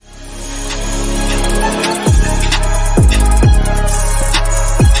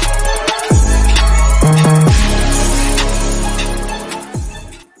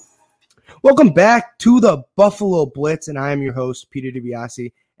Welcome back to the Buffalo Blitz, and I am your host, Peter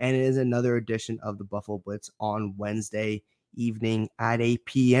DiBiase, and it is another edition of the Buffalo Blitz on Wednesday evening at 8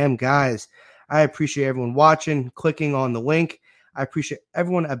 p.m. Guys, I appreciate everyone watching, clicking on the link. I appreciate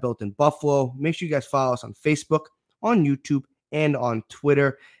everyone at Built in Buffalo. Make sure you guys follow us on Facebook, on YouTube, and on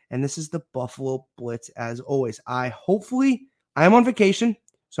Twitter. And this is the Buffalo Blitz as always. I am on vacation,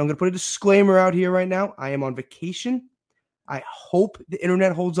 so I'm going to put a disclaimer out here right now. I am on vacation. I hope the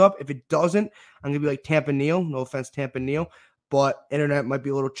internet holds up. If it doesn't, I'm going to be like Tampa Neal. No offense, Tampa Neal. But internet might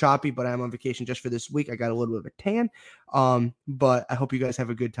be a little choppy, but I'm on vacation just for this week. I got a little bit of a tan. But I hope you guys have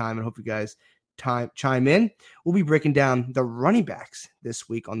a good time and hope you guys chime in. We'll be breaking down the running backs this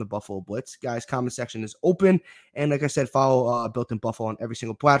week on the Buffalo Blitz. Guys, comment section is open. And like I said, follow Built in Buffalo on every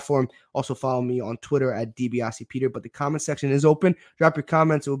single platform. Also follow me on Twitter at DiBiasePeter. But the comment section is open. Drop your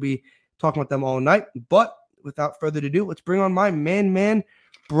comments. We'll be talking about them all night. But without further ado, let's bring on my man,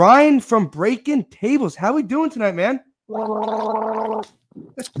 Brian from Breaking Tables. How we doing tonight, man?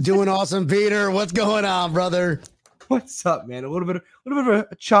 Doing awesome, Peter. What's going on, brother? What's up, man? A little bit of a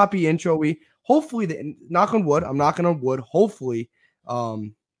choppy intro. We hopefully, knock on wood. I'm knocking on wood. Hopefully,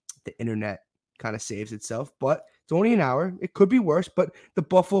 the internet kind of saves itself. But it's only an hour. It could be worse. But the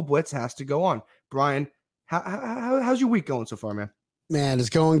Buffalo Blitz has to go on. Brian, how's your week going so far, man? Man, it's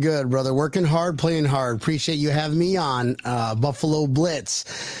going good, brother. Working hard, playing hard. Appreciate you having me on Buffalo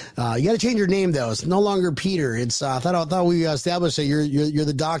Blitz. You got to change your name though. It's no longer Peter. It's I thought we established that you're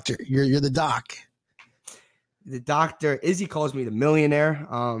the doctor. You're the doc. The doctor. Izzy calls me the millionaire.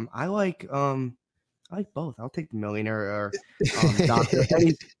 I like both. I'll take the millionaire or doctor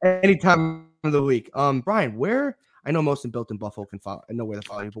any time of the week. Brian, where I know most in Built in Buffalo can follow. I know where to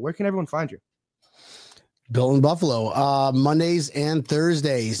follow you, but where can everyone find you? Built in Buffalo, Mondays and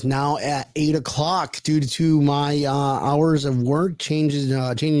Thursdays, now at 8 o'clock due to my hours of work,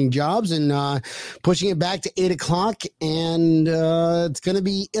 changing jobs and pushing it back to 8 o'clock. And it's going to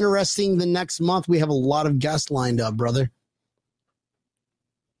be interesting the next month. We have a lot of guests lined up, brother.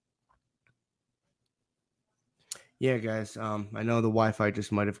 Yeah, guys, I know the Wi-Fi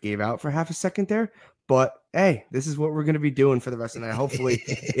just might have gave out for half a second there, but hey, this is what we're going to be doing for the rest of the night. Hopefully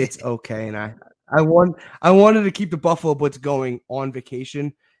it's okay. And I wanted to keep the Buffalo Blitz going on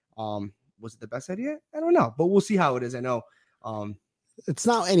vacation. Was it the best idea? I don't know, but we'll see how it is. I know it's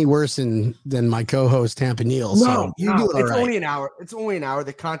not any worse than my co-host Tampa Neal. No, it's right. only an hour. It's only an hour.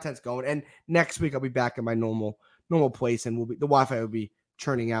 The content's going, and next week I'll be back in my normal place, and the Wi-Fi will be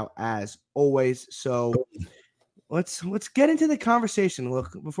churning out as always. So let's get into the conversation.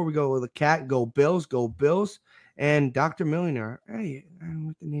 Look, before we go with the cat, go Bills, and Dr. Millionaire. Hey, I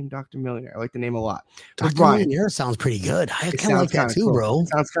like the name Dr. Millionaire. I like the name a lot. Dr. Millionaire sounds pretty good. I kind of like that too, cool. bro. It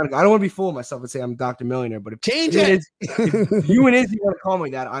sounds kind of good. I don't want to be fooling myself and say I'm Dr. Millionaire, but if you and Izzy want to call me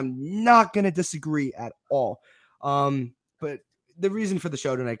that, I'm not going to disagree at all. But the reason for the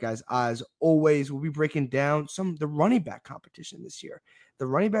show tonight, guys, as always, we'll be breaking down the running back competition this year. The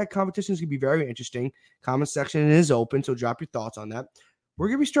running back competition is going to be very interesting. Comment section is open, so drop your thoughts on that. We're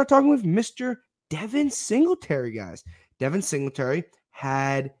going to start talking with Mr. Devin Singletary, guys. Devin Singletary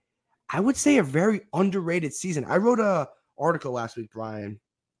had, I would say, a very underrated season. I wrote an article last week, Brian,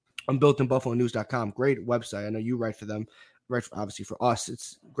 on builtinbuffalonews.com. Great website. I know you write for them, obviously for us.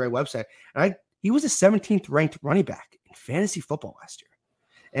 It's a great website. And he was a 17th ranked running back in fantasy football last year.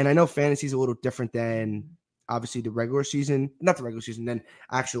 And I know fantasy is a little different than obviously the regular season, not the regular season, then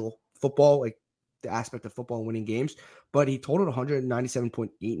actual football, like the aspect of football and winning games, but he totaled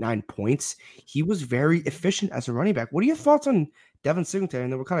 197.89 points. He was very efficient as a running back. What are your thoughts on Devin Singletary?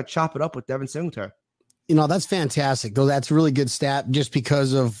 And then we'll kind of chop it up with Devin Singletary. That's fantastic. Though that's a really good stat just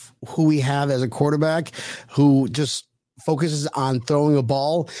because of who we have as a quarterback who just focuses on throwing a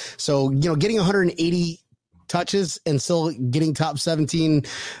ball. So, getting 180 touches and still getting top 17,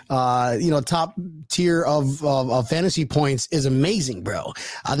 top tier of fantasy points is amazing, bro.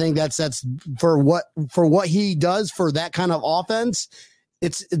 I think that's for what he does for that kind of offense.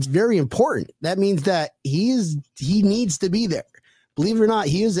 It's very important. That means that he needs to be there. Believe it or not,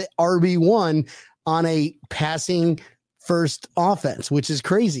 he is at RB1 on a passing first offense, which is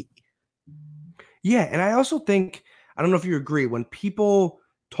crazy. Yeah. And I also think, I don't know if you agree, when people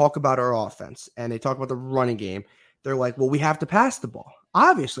talk about our offense and they talk about the running game, they're like, well, we have to pass the ball.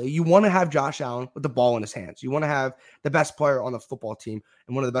 Obviously, you want to have Josh Allen with the ball in his hands. You want to have the best player on the football team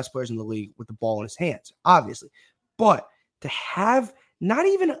and one of the best players in the league with the ball in his hands, obviously. But to have you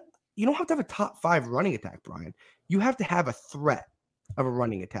don't have to have a top 5 running attack, Brian. You have to have a threat of a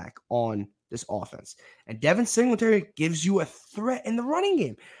running attack on this offense. And Devin Singletary gives you a threat in the running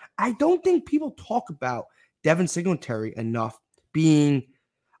game. I don't think people talk about Devin Singletary enough being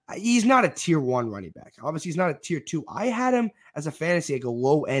He's not a tier 1 running back. Obviously, he's not a tier 2. I had him as a fantasy, like a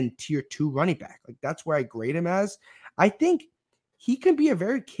low-end tier 2 running back. Like, that's where I grade him as. I think he can be a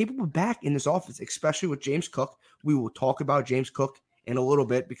very capable back in this offense, especially with James Cook. We will talk about James Cook in a little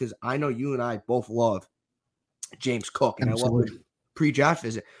bit because I know you and I both love James Cook, and Absolutely. I love the pre-draft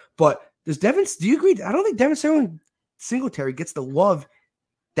visit. But do you agree? I don't think Devin Singletary gets the love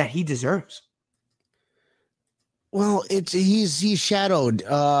that he deserves. Well, he's shadowed.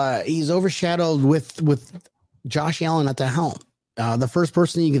 He's overshadowed with Josh Allen at the helm. The first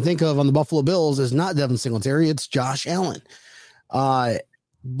person you can think of on the Buffalo Bills is not Devin Singletary; it's Josh Allen.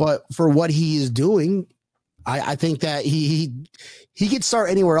 But for what he is doing, I think that he could start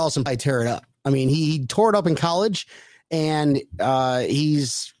anywhere else and probably tear it up. I mean, he tore it up in college, and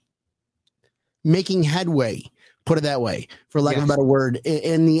he's making headway. Put it that way, for lack of a better word,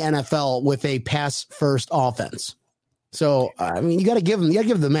 in the NFL with a pass-first offense. So, I mean, you got to give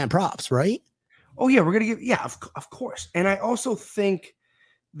the man props, right? Oh yeah, we're gonna give, of course. And I also think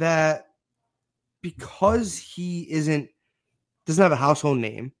that because he doesn't have a household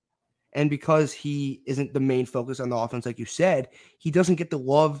name, and because he isn't the main focus on the offense, like you said, he doesn't get the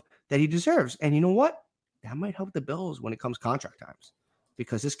love that he deserves. And you know what? That might help the Bills when it comes contract times,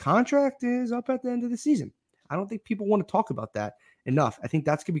 because his contract is up at the end of the season. I don't think people want to talk about that enough. I think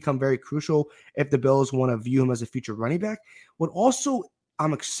that's going to become very crucial if the Bills want to view him as a future running back. What also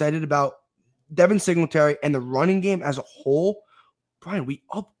I'm excited about Devin Singletary and the running game as a whole. Brian, we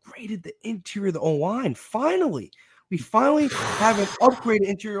upgraded the interior of the O-line. Finally. We finally have an upgraded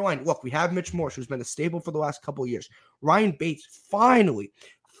interior line. Look, we have Mitch Morse, who's been a staple for the last couple of years. Ryan Bates finally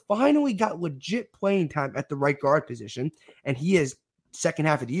got legit playing time at the right guard position, and he is second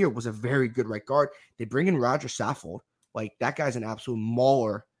half of the year was a very good right guard. They bring in Roger Saffold. Like, that guy's an absolute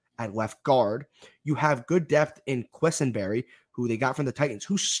mauler at left guard. You have good depth in Quessenberry, who they got from the Titans,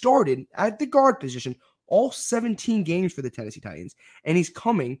 who started at the guard position all 17 games for the Tennessee Titans, and he's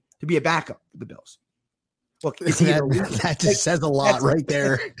coming to be a backup for the Bills. Look, that just says a lot right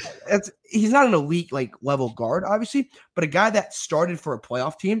there. He's not an elite level guard, obviously, but a guy that started for a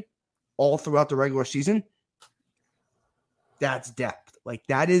playoff team all throughout the regular season. That's depth.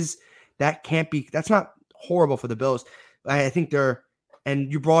 That's not horrible for the Bills. I think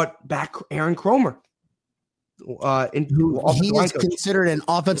and you brought back Aaron Kromer. He is considered an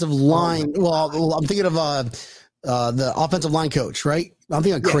offensive line. Well, I'm thinking of the offensive line coach, right? I'm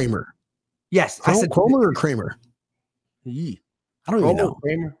thinking of Kramer. Yes, I said Kromer or Kramer. I don't even know.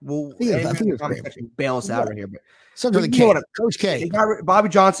 Kramer. Well, I think it's Kramer. Bail us out right here, but Coach K. Bobby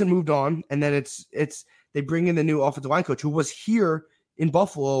Johnson moved on, and then they bring in the new offensive line coach who was here in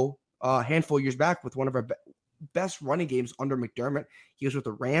Buffalo a handful of years back with one of our best running games under McDermott. He was with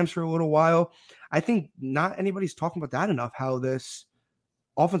the Rams for a little while. I think not anybody's talking about that enough, how this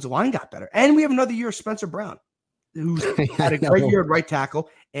offensive line got better. And we have another year of Spencer Brown, who's had a great year at right tackle,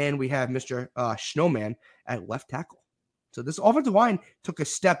 and we have Mr. Snowman at left tackle. So this offensive line took a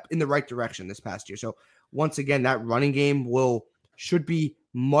step in the right direction this past year. So once again, that running game should be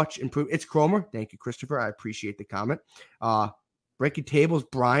much improved. It's Kromer. Thank you, Christopher. I appreciate the comment. Breaking tables,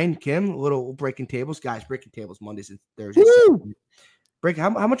 Brian, Kim, a little breaking tables. Guys, breaking tables Mondays and Thursdays.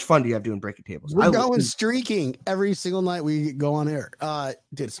 How much fun do you have doing breaking tables? We're going streaking every single night we go on air.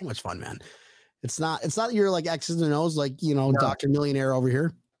 Dude, it's so much fun, man. It's not your X's and O's no. Dr. Millionaire over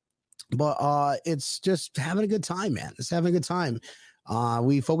here. But it's just having a good time, man. It's having a good time.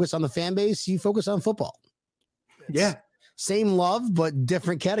 We focus on the fan base. You focus on football. Same love, but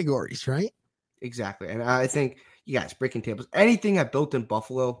different categories, right? Exactly. And I think you guys breaking tables. Anything I built in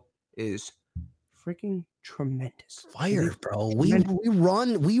Buffalo is freaking tremendous. Fire, bro. We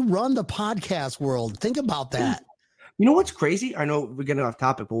run the podcast world. Think about that. You know what's crazy? I know we're getting off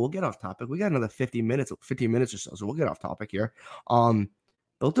topic, but we'll get off topic. We got another 15 minutes or so we'll get off topic here.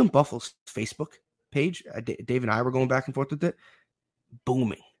 Built in Buffalo's Facebook page. Dave and I were going back and forth with it.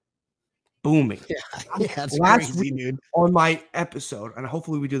 Booming. Yeah, that's last crazy, week, dude. On my episode, and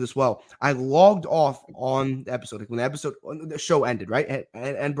hopefully we do this well, I logged off on the episode. When the show ended, right?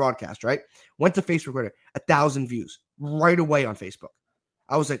 And broadcast, right? Went to Facebook, 1,000 views right away on Facebook.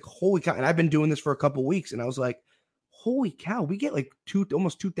 I was like, holy cow. And I've been doing this for a couple weeks. And I was like, holy cow, we get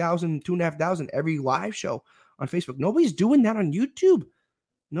almost 2,000, 2,500 every live show on Facebook. Nobody's doing that on YouTube.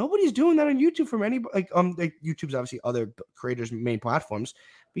 Nobody's doing that on YouTube from anybody. YouTube's obviously other creators' main platforms.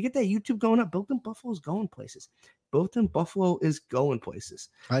 We get that YouTube going up. Built in Buffalo is going places. Built in Buffalo is going places.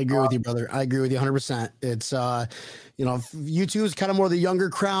 I agree with you, brother. I agree with you 100%. It's YouTube is kind of more the younger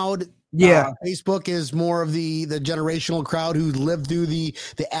crowd. Yeah. Facebook is more of the generational crowd who lived through the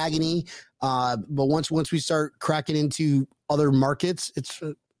agony. But once we start cracking into other markets, it's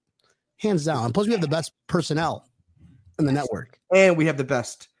hands down. And plus, we have the best personnel in the network. And we have the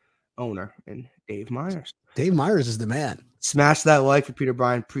best owner in Dave Myers. Dave Myers is the man. Smash that like for Peter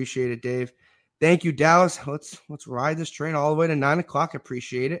Bryan. Appreciate it, Dave. Thank you, Dallas. Let's ride this train all the way to 9 o'clock.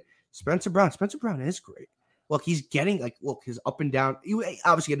 Appreciate it. Spencer Brown. Spencer Brown is great. Look, he's getting his up and down. He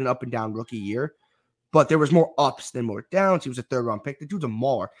obviously had an up and down rookie year, but there was more ups than more downs. He was a 3rd round pick. The dude's a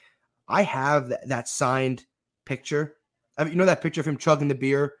mauler. I have that signed picture. I mean, you know that picture of him chugging the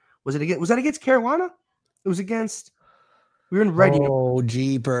beer? Was that against Carolina? It was against. We were in Red. Oh,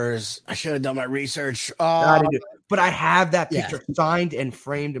 jeepers! I should have done my research. But I have that picture signed and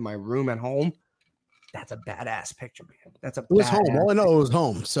framed in my room at home. That's a badass picture, man. It was home. All I know it was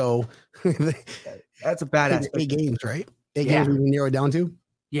home. So that's a badass. 8 games, right? 8 games we can narrow it down to.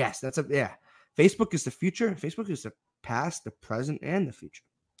 Yes, Facebook is the future. Facebook is the past, the present, and the future.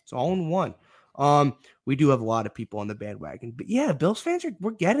 It's all in one. We do have a lot of people on the bandwagon, but yeah, Bills fans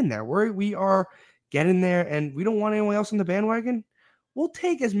we're getting there. We are getting there, and we don't want anyone else on the bandwagon. We'll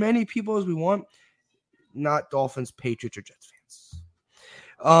take as many people as we want, not Dolphins, Patriots, or Jets fans.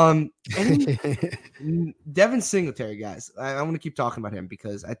 Devin Singletary, guys. I want to keep talking about him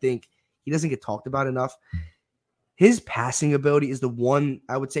because I think he doesn't get talked about enough. His passing ability is the one,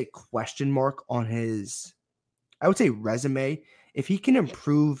 I would say, question mark on his, I would say, resume. If he can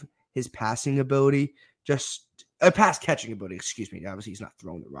improve his passing ability, pass catching ability, excuse me. Obviously, he's not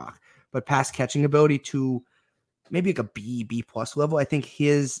throwing the rock, but pass catching ability to maybe like a B plus level. I think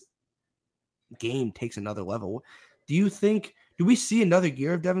his game takes another level. Do we see another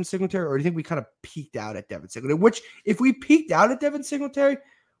year of Devin Singletary, or do you think we kind of peaked out at Devin Singletary? Which, if we peaked out at Devin Singletary,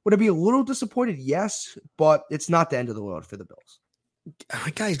 would I be a little disappointed? Yes, but it's not the end of the world for the Bills.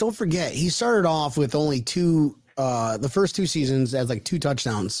 Guys, don't forget, he started off with only the first 2 seasons as like 2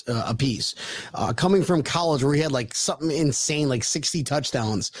 touchdowns apiece. Coming from college where he had like something insane, like 60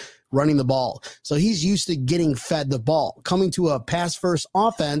 touchdowns running the ball. So he's used to getting fed the ball. Coming to a pass-first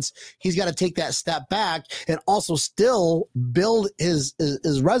offense, he's got to take that step back and also still build his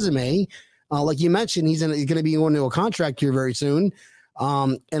resume. Like you mentioned, he's going to be going to a contract here very soon.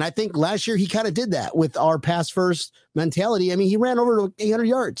 And I think last year he kind of did that with our pass-first mentality. I mean, he ran over 800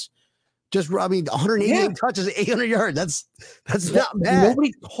 yards. 188 touches, 800 yards. That's not bad.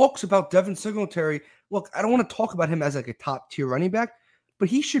 Nobody talks about Devin Singletary. Look, I don't want to talk about him as like a top-tier running back, but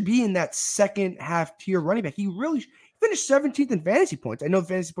he should be in that second half tier running back. He really finished 17th in fantasy points. I know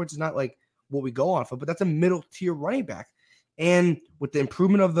fantasy points is not like what we go off of, but that's a middle tier running back. And with the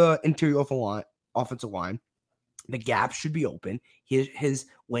improvement of the interior offensive line, the gap should be open. His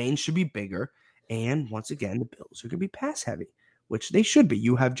lane should be bigger. And once again, the Bills are going to be pass heavy, which they should be.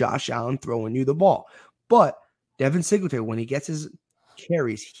 You have Josh Allen throwing you the ball. But Devin Singletary, when he gets his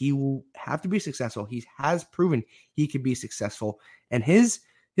carries, he will have to be successful. He has proven he can be successful. And his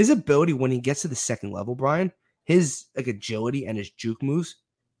ability when he gets to the second level, Brian, his like agility and his juke moves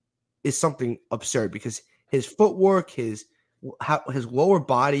is something absurd because his footwork, his lower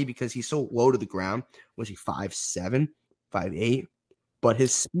body, because he's so low to the ground, was he 5'7", 5'8", but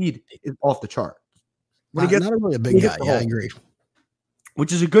his speed is off the chart. When he gets, not really a big guy, I agree.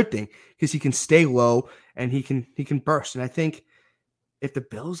 Which is a good thing because he can stay low and he can burst. And I think if the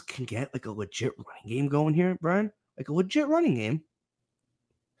Bills can get like a legit running game going here, Brian, like a legit running game,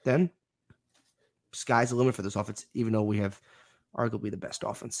 then sky's the limit for this offense, even though we have arguably the best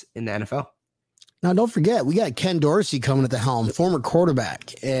offense in the NFL. Now, don't forget, we got Ken Dorsey coming at the helm, former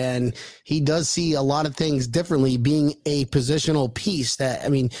quarterback, and he does see a lot of things differently, being a positional piece that, I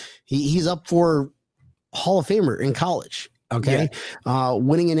mean, he's up for Hall of Famer in college, okay? Yeah.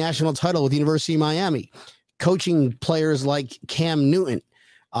 Winning a national title with the University of Miami, coaching players like Cam Newton.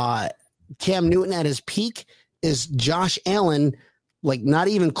 Cam Newton at his peak is Josh Allen, like not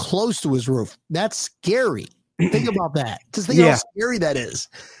even close to his roof. That's scary. Think about that. Just think how scary that is,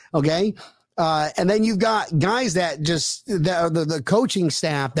 okay? And then you've got guys that just the coaching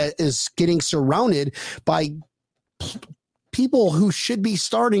staff that is getting surrounded by people who should be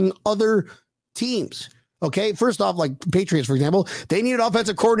starting other teams. Okay, first off, like Patriots, for example, they need an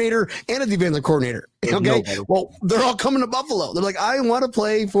offensive coordinator and a defensive coordinator. Okay, well, they're all coming to Buffalo. They're like, I want to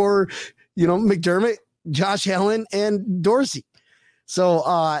play for, McDermott, Josh Allen, and Dorsey. So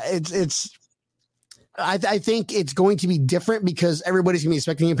I think it's going to be different because everybody's going to be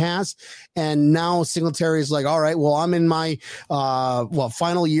expecting a pass. And now Singletary is like, all right, well, I'm in my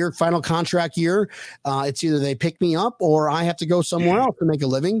final contract year. It's either they pick me up or I have to go somewhere else to make a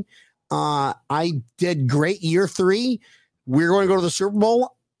living. I did great year 3. We're going to go to the Super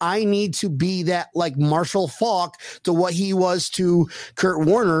Bowl. I need to be that like Marshall Faulk to what he was to Kurt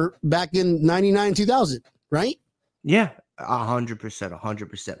Warner back in 99, 2000, right? Yeah,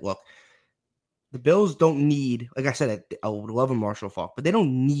 100%. Look, The Bills don't need, like I said, I would love a Marshall Faulk, but they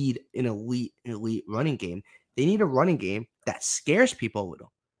don't need an elite running game. They need a running game that scares people a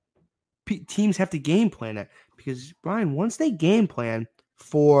little. Teams have to game plan it because, Brian, once they game plan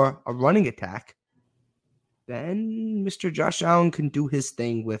for a running attack, then Mr. Josh Allen can do his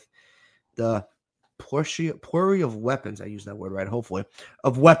thing with the plurry of weapons. I use that word right, hopefully,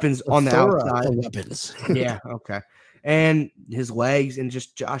 of weapons on the outside. Weapons. Yeah, okay. And his legs and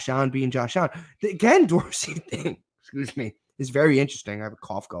just Josh Allen being Josh Allen. The Ken Dorsey thing, excuse me, is very interesting. I have a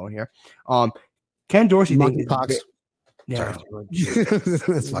cough going here. Ken Dorsey thing is yeah.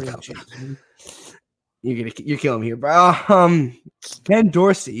 That's fuck up. You're killing me here, bro. Ken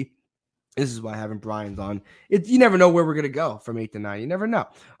Dorsey. This is why having Brian's on. You never know where we're gonna go from 8 to 9. You never know.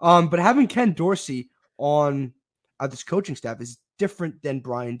 But having Ken Dorsey on this coaching staff is different than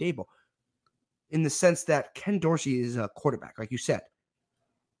Brian Daboll, in the sense that Ken Dorsey is a quarterback, like you said.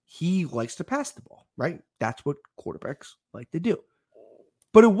 He likes to pass the ball, right? That's what quarterbacks like to do.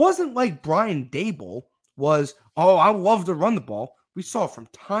 But it wasn't like Brian Daboll was, I love to run the ball. We saw from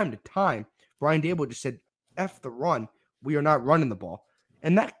time to time, Brian Daboll just said, F the run. We are not running the ball.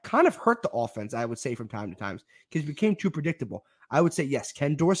 And that kind of hurt the offense, I would say, from time to time, because it became too predictable. I would say, yes,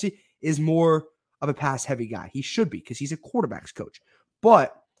 Ken Dorsey is more of a pass-heavy guy. He should be, because he's a quarterback's coach.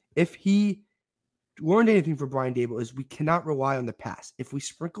 But if he learned anything from Brian Daboll, is we cannot rely on the pass. If we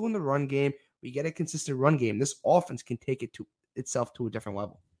sprinkle in the run game, we get a consistent run game, this offense can take it to itself to a different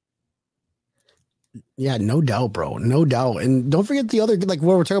level. Yeah, no doubt, bro. No doubt. And don't forget the other, like,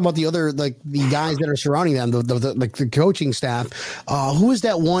 when we're talking about the other, like, the guys that are surrounding them, the coaching staff. Who was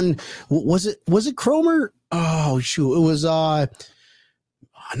that one? Was it Cromer? Oh, shoot. It was, was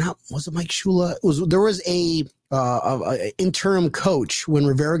it Mike Shula? There was a interim coach when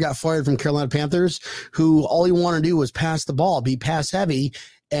Rivera got fired from Carolina Panthers, who all he wanted to do was pass the ball, be pass heavy.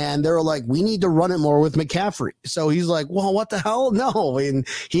 And they were like, we need to run it more with McCaffrey. So he's like, well, what the hell? No. And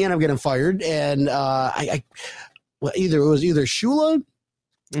he ended up getting fired. And it was either Shula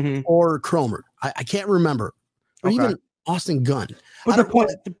or Cromer. I can't remember. Or even Austin Gunn. But the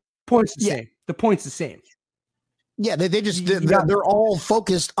point's the same. The point's the same. Yeah, they're all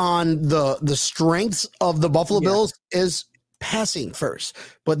focused on the strengths of the Buffalo Bills is passing first.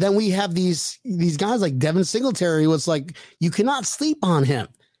 But then we have these guys like Devin Singletary, was like, you cannot sleep on him.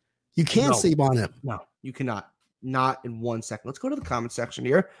 You can't sleep on him. No, you cannot. Not in 1 second. Let's go to the comment section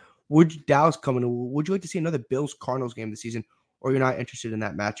here. Dow's coming. Would you like to see another Bills-Cardinals game this season, or you're not interested in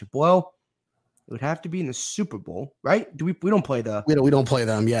that matchup? Well, it would have to be in the Super Bowl, right? We don't play the... We don't play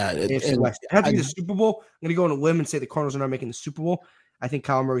them, yeah. It have to be the Super Bowl. I'm going to go on a limb and say the Cardinals are not making the Super Bowl. I think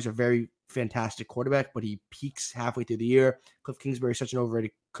Kyler Murray's a very fantastic quarterback, but he peaks halfway through the year. Cliff Kingsbury is such an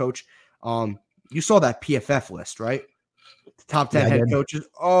overrated coach. You saw that PFF list, right? The top 10 head coaches.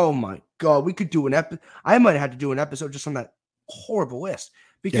 Oh my God. We could do I might have to do an episode just on that horrible list,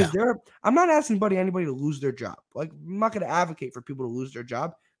 because I'm not asking anybody to lose their job. Like, I'm not going to advocate for people to lose their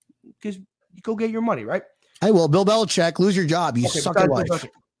job, because you go get your money, right? Hey, well, Bill Belichick, lose your job. You suck at life.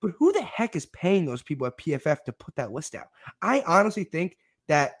 But who the heck is paying those people at PFF to put that list out? I honestly think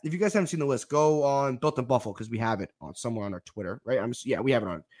that if you guys haven't seen the list, go on Built in Buffalo, because we have it on somewhere on our Twitter, right? We have it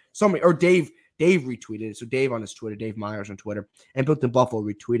on somebody, or Dave retweeted it. So Dave on his Twitter, Dave Myers on Twitter, and Built in Buffalo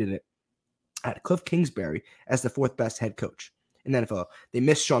retweeted it at Cliff Kingsbury as the 4th best head coach in the NFL. They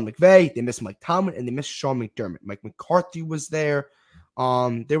missed Sean McVay, they missed Mike Tomlin, and they missed Sean McDermott. Mike McCarthy was there.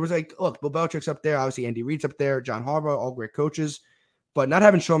 There was Bill Belichick's up there. Obviously, Andy Reid's up there. John Harbaugh, all great coaches. But not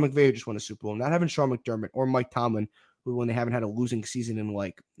having Sean McVay, who just won a Super Bowl, not having Sean McDermott or Mike Tomlin, who, when they haven't had a losing season in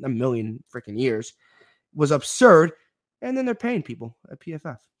like a million freaking years, was absurd. And then they're paying people at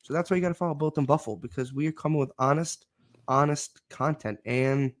PFF. So that's why you got to follow Built in Buffalo, because we are coming with honest content.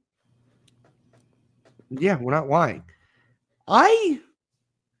 And yeah, we're not lying. I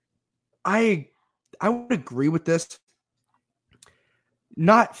would agree with this.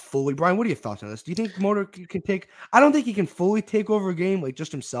 Not fully. Brian, what are your thoughts on this? Do you think Motor can take... I don't think he can fully take over a game, like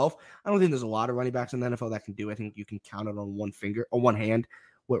just himself. I don't think there's a lot of running backs in the NFL that can do. I think you can count it on one finger or one hand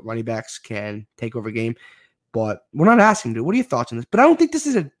what running backs can take over a game. But we're not asking him to. What are your thoughts on this? But I don't think this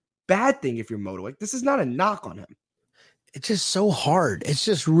is a bad thing if you're Motor. Like, this is not a knock on him. It's just so hard. It's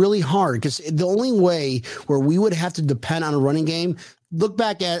just really hard, because the only way where we would have to depend on a running game, look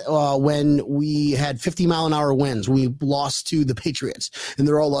back at when we had 50-mile-an-hour winds. We lost to the Patriots, and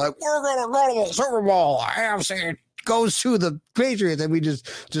they're all like, we're going to go to the Super Bowl. AFC goes to the Patriots, and we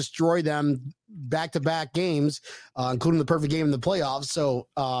just destroyed them back-to-back games, including the perfect game in the playoffs. So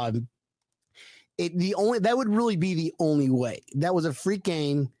that would really be the only way. That was a freak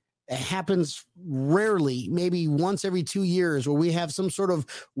game. It happens rarely, maybe once every 2 years, where we have some sort of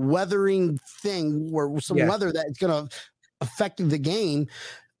weathering thing where some weather that's going to affect the game.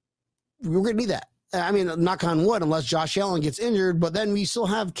 We're going to need that. I mean, knock on wood, unless Josh Allen gets injured, but then we still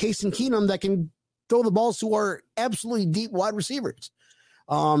have Case and Keenum that can throw the balls to our absolutely deep wide receivers.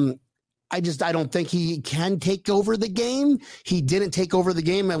 I don't think he can take over the game. He didn't take over the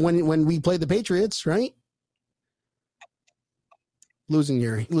game when we played the Patriots, right? Losing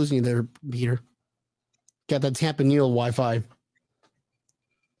you there, Peter. Got that Tampa Neal Wi-Fi.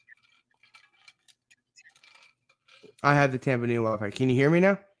 I have the Tampa Neal Wi-Fi. Can you hear me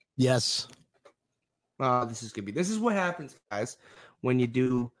now? Yes. This is what happens, guys, when you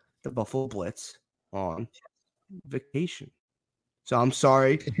do the Buffalo Blitz on vacation. So I'm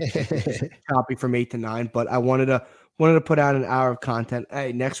sorry, copy from 8 to 9, but I wanted to put out an hour of content.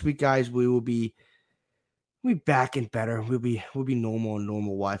 Hey, next week, guys, we'll be back and better. We'll be normal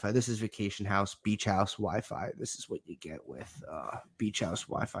Wi-Fi. This is Vacation House, Beach House Wi-Fi. This is what you get with Beach House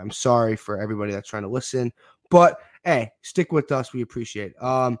Wi-Fi. I'm sorry for everybody that's trying to listen, but hey, stick with us. We appreciate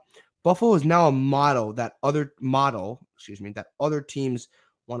it. Buffalo is now a model that other teams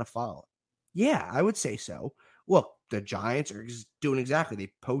want to follow. Yeah, I would say so. Look, the Giants are doing exactly.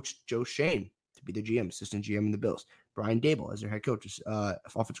 They poached Joe Shane to be the GM, assistant GM in the Bills. Brian Dable as their head coach,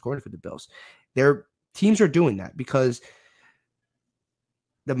 offensive coordinator for the Bills. Their teams are doing that because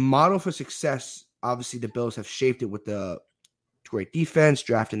the model for success, obviously the Bills have shaped it with the great defense,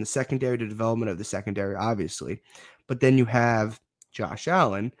 drafting the secondary, the development of the secondary, obviously. But then you have Josh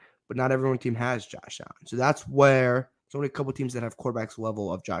Allen, but not every team has Josh Allen. So that's where there's only a couple teams that have quarterbacks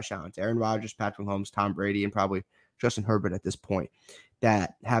level of Josh Allen. It's Aaron Rodgers, Patrick Mahomes, Tom Brady, and probably Justin Herbert at this point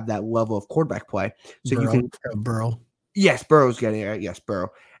that have that level of quarterback play. So you can Burrow. Yes, Burrow's getting it. Yes, Burrow.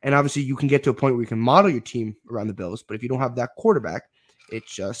 And obviously you can get to a point where you can model your team around the Bills, but if you don't have that quarterback, it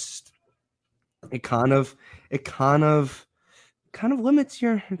kind of limits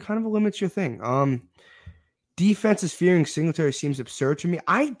your thing. Defense is fearing Singletary seems absurd to me.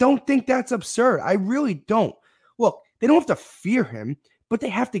 I don't think that's absurd. I really don't. Look, they don't have to fear him, but they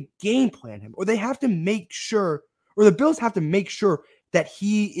have to game plan him, or they have to make sure, or the Bills have to make sure that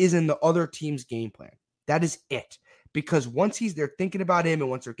he is in the other team's game plan. That is it. Because once they're thinking about him and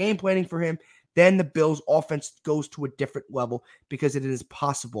once they're game planning for him, then the Bills' offense goes to a different level because it is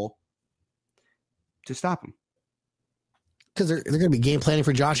possible to stop him. Because they're going to be game planning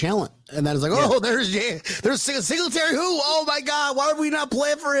for Josh Allen. And then it's like, oh, there's Singletary who? Oh, my God, why are we not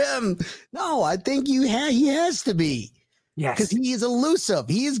playing for him? No, I think he has to be. Yes. Because he is elusive.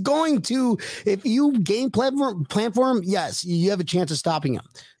 He is going to, if you game plan for him, yes, you have a chance of stopping him.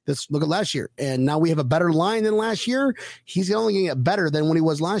 Let's look at last year. And now we have a better line than last year. He's only going to get better than when he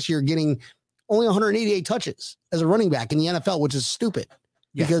was last year, getting only 188 touches as a running back in the NFL, which is stupid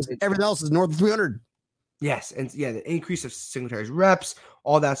because everything else is north of 300. Yes, and the increase of Singletary's reps,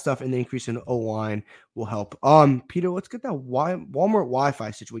 all that stuff, and the increase in O-line will help. Peter, let's get that Walmart Wi-Fi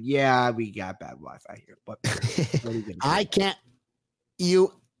situation. Yeah, we got bad Wi-Fi here, but I can't.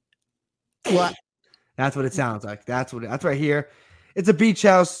 What? That's what it sounds like. That's right here. It's a beach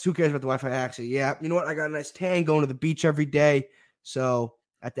house. Who cares about the Wi-Fi? Actually, yeah. You know what? I got a nice tan going to the beach every day. So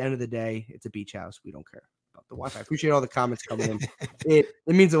at the end of the day, it's a beach house. We don't care about the Wi-Fi. I appreciate all the comments coming in. It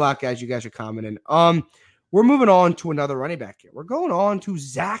means a lot, guys. You guys are commenting. We're moving on to another running back here. We're going on to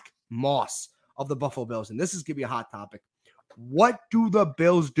Zach Moss of the Buffalo Bills, and this is going to be a hot topic. What do the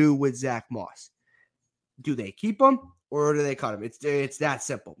Bills do with Zach Moss? Do they keep him or do they cut him? It's that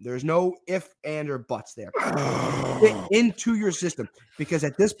simple. There's no if, and, or buts there. Get into your system because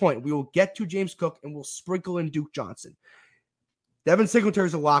at this point, we will get to James Cook and we'll sprinkle in Duke Johnson. Devin Singletary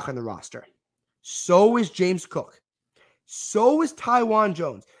is a lock on the roster. So is James Cook. So is Taiwan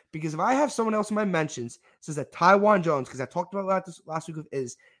Jones. Because if I have someone else in my mentions says that Taiwan Jones, because I talked about this last week,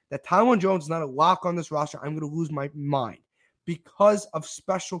 is that Taiwan Jones is not a lock on this roster, I'm going to lose my mind because of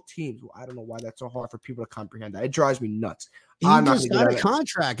special teams. Well, I don't know why that's so hard for people to comprehend that. It drives me nuts. He just signed a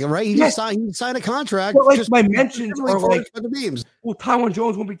contract, right? He just signed a contract. But like my mentions are like, the beams. Well, Taiwan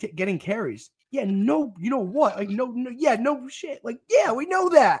Jones won't be getting carries. Yeah, no, you know what? Like, no, shit. Like, yeah, we know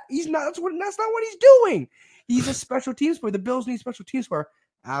that. He's not. That's not what he's doing. He's a special teams player. The Bills need special teams player.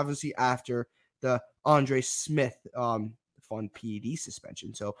 Obviously, after the Andre Smith fun PED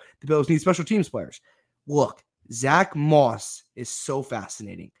suspension. So the Bills need special teams players. Look, Zach Moss is so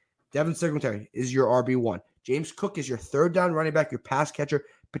fascinating. Devin Singletary is your RB1. James Cook is your third down running back, your pass catcher.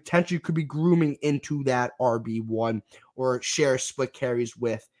 Potentially could be grooming into that RB1 or share split carries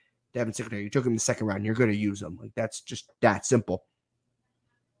with Devin Singletary. You took him in the second round. You're going to use him. Like, that's just that simple.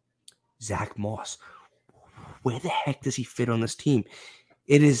 Zach Moss. Where the heck does he fit on this team?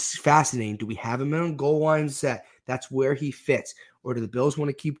 It is fascinating. Do we have him on goal line set? That's where he fits. Or do the Bills want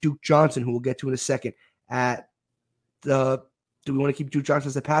to keep Duke Johnson, who we'll get to in a second, do we want to keep Duke Johnson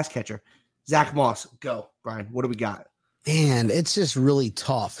as a pass catcher? Zach Moss, go. Brian, what do we got? Man, it's just really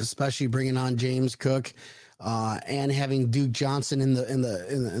tough, especially bringing on James Cook and having Duke Johnson in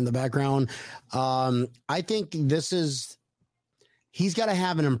the background. I think he's got to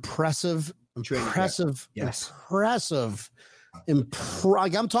have an impressive. Yes.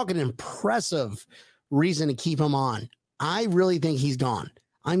 I'm talking impressive reason to keep him on. I really think he's gone.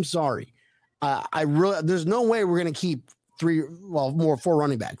 I'm sorry. There's no way we're going to keep four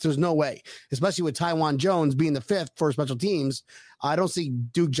running backs. There's no way, especially with Taiwan Jones being the fifth for special teams. I don't see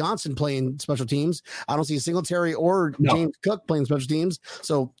Duke Johnson playing special teams. I don't see Singletary or James Cook playing special teams.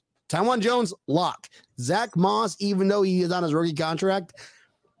 So Taiwan Jones, lock. Zach Moss, even though he is on his rookie contract,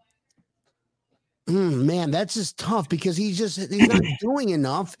 man, that's just tough because he's not doing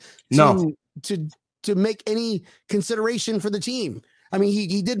enough to make any consideration for the team. I mean,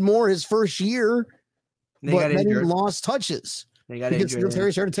 he did more his first year, but then he lost touches.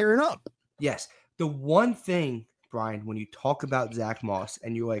 Singletary started tearing up. Yes. The one thing, Brian, when you talk about Zach Moss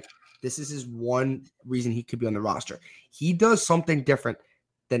and you're like, this is his one reason he could be on the roster. He does something different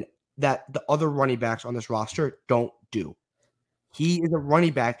than that the other running backs on this roster don't do. He is a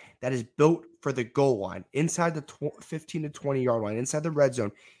running back that is built for the goal line, inside the 15 to 20-yard line, inside the red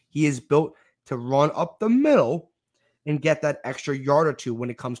zone. He is built to run up the middle and get that extra yard or two when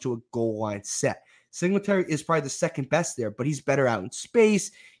it comes to a goal line set. Singletary is probably the second best there, but he's better out in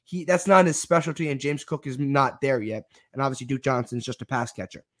space. That's not his specialty, and James Cook is not there yet. And obviously Duke Johnson is just a pass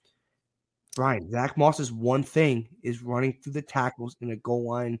catcher. Brian, Zach Moss's one thing is running through the tackles in a goal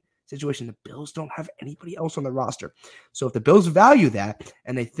line situation. The Bills don't have anybody else on the roster. So if the Bills value that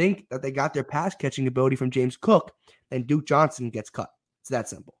and they think that they got their pass catching ability from James Cook, then Duke Johnson gets cut. It's that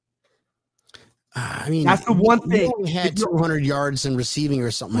simple. I mean, that's the one thing. He only had 200 yards in receiving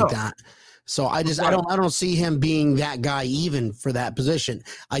or something like that. So I don't see him being that guy even for that position.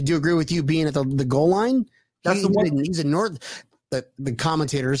 I do agree with you being at the goal line. He's a north. The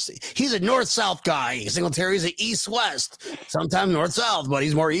commentators, he's a north-south guy. Singletary's an east-west. Sometimes north-south, but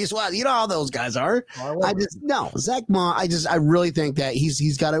he's more east-west. You know how those guys are. Zach Moss. I really think that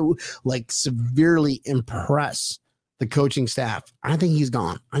he's got to severely impress the coaching staff. I think he's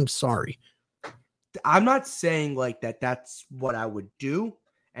gone. I'm sorry. I'm not saying that's what I would do.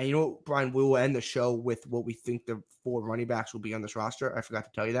 And you know what, Brian, we will end the show with what we think the 4 running backs will be on this roster. I forgot to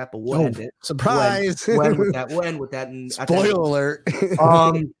tell you that, but we'll end it. Surprise. We'll end with that. We'll end with that. And spoiler alert.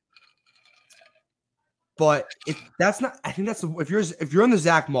 But if you're on the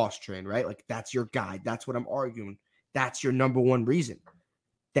Zach Moss train, right? That's your guy. That's what I'm arguing. That's your number one reason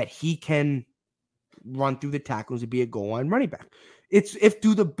that he can run through the tackles and be a goal line running back.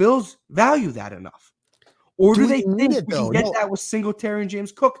 Do the Bills value that enough? Or do they think we can get that with Singletary and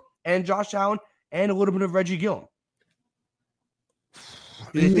James Cook and Josh Allen and a little bit of Reggie Gillen?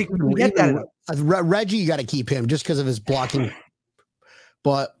 Do they think we can get that enough? Reggie, you got to keep him just because of his blocking.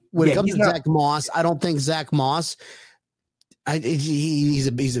 But when it comes to Zach Moss, I don't think Zach Moss. He's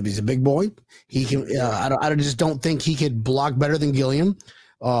a big boy. He can. I just don't think he could block better than Gilliam.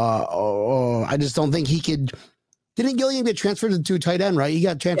 I just don't think he could. Didn't Gilliam get transferred to tight end, right? He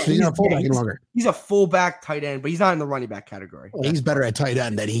got transferred. He's not a fullback any longer. He's a fullback tight end, but he's not in the running back category. Well, he's better at tight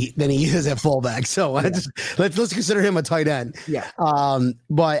end than he is at fullback. So let's consider him a tight end. Yeah.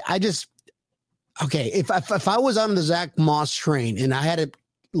 But if I was on the Zach Moss train and I had to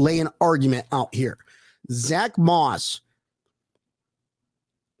lay an argument out here, Zach Moss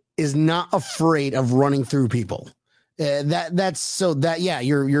is not afraid of running through people. You're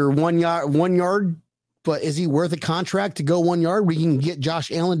 1 yard. But is he worth a contract to go 1 yard? We can get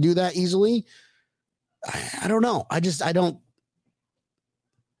Josh Allen to do that easily. I don't know. I don't know.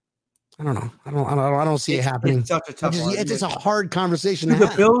 I don't see it happening. It's such a tough one. It's a hard conversation.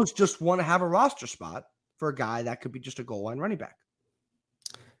 The Bills just want to have a roster spot for a guy that could be just a goal line running back.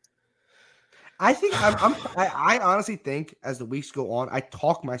 I think I honestly think as the weeks go on, I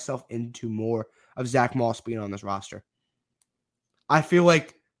talk myself into more of Zach Moss being on this roster. I feel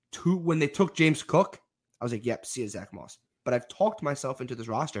like when they took James Cook, I was like, yep, see you, Zach Moss. But I've talked myself into this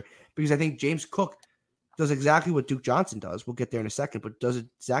roster because I think James Cook does exactly what Duke Johnson does. We'll get there in a second, but does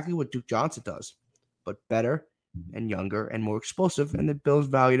exactly what Duke Johnson does, but better and younger and more explosive. And the Bills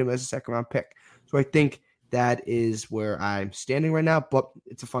valued him as a second-round pick. So I think that is where I'm standing right now, but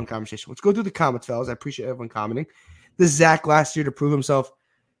it's a fun conversation. Let's go through the comments, fellas. I appreciate everyone commenting. This is Zach last year to prove himself.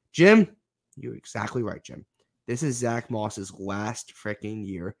 Jim, you're exactly right, Jim. This is Zach Moss's last freaking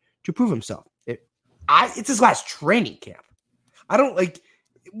year to prove himself. It's his last training camp. I don't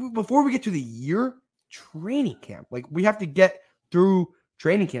before we get to the year, training camp. Like, we have to get through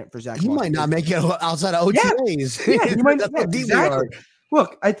training camp for Zach Moss. He might not make it outside of OTAs. Yeah, he might. That's Yeah, how deep we exactly. are.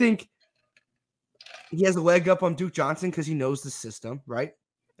 Look, I think he has a leg up on Duke Johnson because he knows the system, right?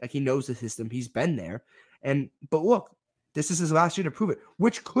 Like, he knows the system. He's been there. But look, this is his last year to prove it,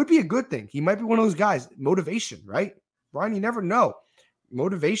 which could be a good thing. He might be one of those guys. Motivation, right? Brian, you never know.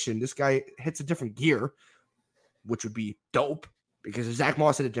 Motivation, this guy hits a different gear, which would be dope because if Zach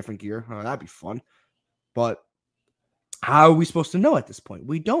Moss hit a different gear, that'd be fun. But how are we supposed to know at this point?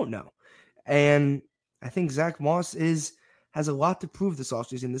 We don't know. And I think Zach Moss has a lot to prove this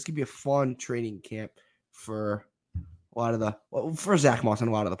offseason. This could be a fun training camp for a lot of for Zach Moss and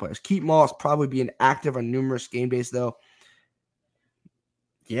a lot of the players. Keith Moss probably being active on numerous game days, though.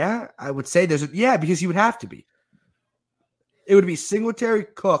 Yeah, I would say because he would have to be. It would be Singletary,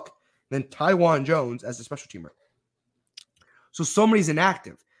 Cook, then Taiwan Jones as a special teamer. So somebody's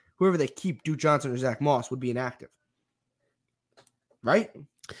inactive. Whoever they keep, Duke Johnson or Zach Moss, would be inactive. Right?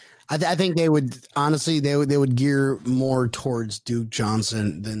 I think they would honestly they would gear more towards Duke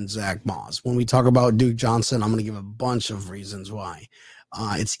Johnson than Zach Moss. When we talk about Duke Johnson, I'm going to give a bunch of reasons why.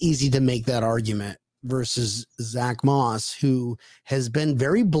 It's easy to make that argument versus Zach Moss, who has been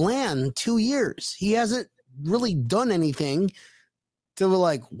very bland 2 years. He hasn't really done anything to be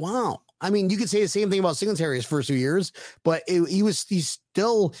like, wow. I mean, you could say the same thing about Singletary his first 2 years, but he's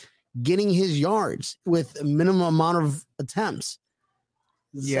still getting his yards with a minimum amount of attempts.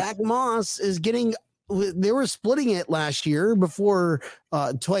 Yeah. Zach Moss is getting, they were splitting it last year before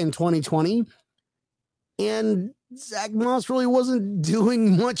in 2020. And Zach Moss really wasn't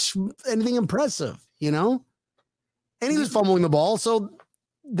doing anything impressive, And he was fumbling the ball. So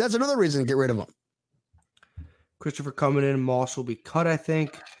that's another reason to get rid of him. Christopher coming in, Moss will be cut, I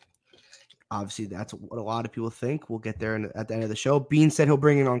think. Obviously, that's what a lot of people think. We'll get there at the end of the show. Bean said he'll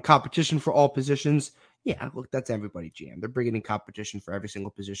bring in on competition for all positions. Yeah, look, that's everybody jam. They're bringing in competition for every single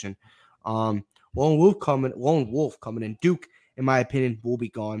position. Lone Wolf coming in. Duke, in my opinion, will be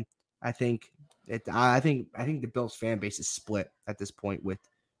gone. I think the Bills fan base is split at this point with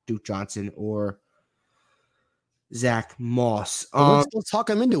Duke Johnson or Zach Moss. Let's talk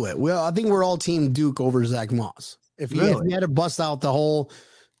him into it. Well, I think we're all team Duke over Zach Moss. If he had to bust out the whole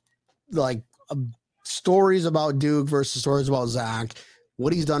stories about Duke versus stories about Zach,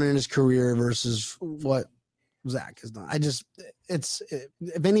 what he's done in his career versus what Zach has done.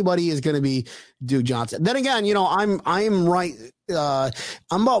 If anybody is going to be Duke Johnson, then again, I'm right. I'm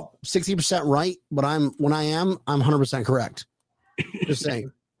about 60% right, but I'm 100% correct. Just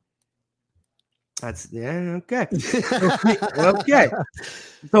saying. Okay. Okay.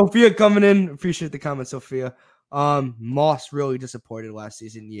 Sophia coming in. Appreciate the comment, Sophia. Moss really disappointed last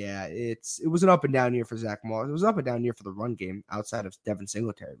season. Yeah, it was an up and down year for Zach Moss. It was an up and down year for the run game outside of Devin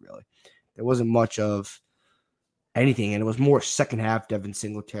Singletary, really. There wasn't much of anything, and it was more second half Devin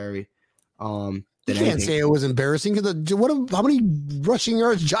Singletary. You can't say it was embarrassing because how many rushing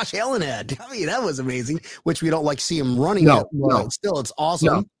yards Josh Allen had? I mean, that was amazing, which we don't see him running. No. Still, it's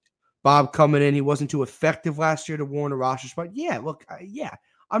awesome. No. Bob coming in, he wasn't too effective last year to warrant a roster spot. Yeah, look,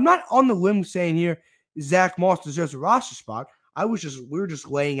 I'm not on the limb saying here Zach Moss deserves a roster spot. We were just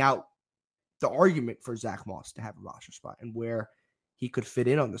laying out the argument for Zach Moss to have a roster spot and where he could fit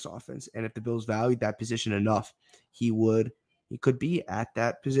in on this offense. And if the Bills valued that position enough, he could be at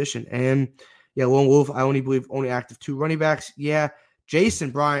that position. And yeah, Lone Wolf, I believe only active 2 running backs. Yeah,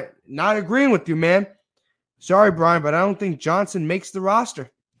 Jason, Brian, not agreeing with you, man. Sorry, Brian, but I don't think Johnson makes the roster.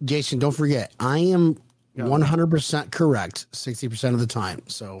 Jason, don't forget, I am 100% correct 60% of the time.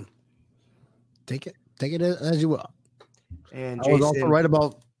 So take it as you will. And I was also right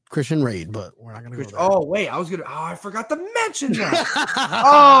about Christian Reid, but we're not going to go there. Oh, wait, I forgot to mention that.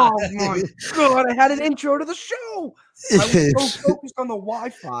 Oh, my God, I had an intro to the show. I was so focused on the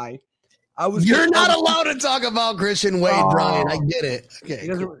Wi-Fi. You're not allowed to talk about Christian Wade, Brian. I get it. Okay,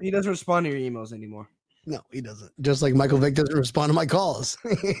 he doesn't respond to your emails anymore. No, he doesn't. Just like Michael Vick doesn't respond to my calls.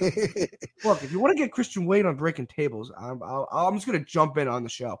 Look, if you want to get Christian Wade on Breaking Tables, I'm just going to jump in on the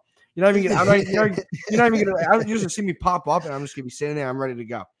show. You're not even gonna just see me pop up, and I'm just gonna be sitting there. I'm ready to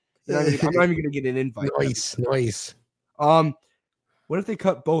go. I'm not even gonna get an invite. Nice. What if they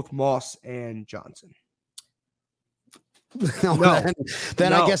cut both Moss and Johnson? No.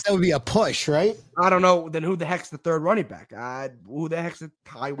 Then I guess that would be a push, right? I don't know. Then who the heck's the third running back? Who the heck's the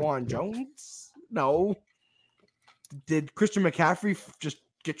Taiwan Jones? No. Did Christian McCaffrey just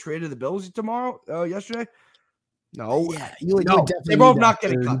get traded to the Bills yesterday? No. Yeah, they're both not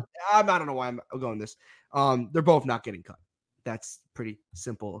getting cut. I don't know why I'm going this. They're both not getting cut. That's pretty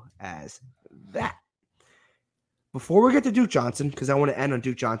simple as that. before we get to Duke Johnson, because I want to end on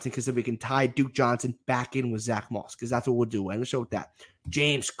Duke Johnson, because then we can tie Duke Johnson back in with Zach Moss, because that's what we'll do. We'll end the show with that.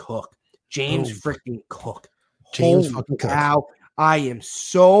 James Cook. James freaking Cook. James fucking Cook. Wow. I am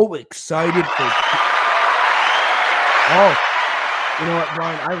so excited for. Oh, you know what,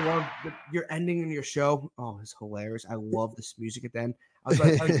 Brian? I love your ending in your show. Oh, it's hilarious. I love this music at the end. I was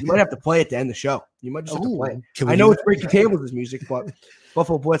like, you might have to play it to end the show. You might just have to play it. I know it's Breaking Tables' music, but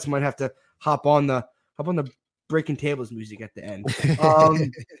Buffalo Blitz might have to hop on the Breaking Tables music at the end.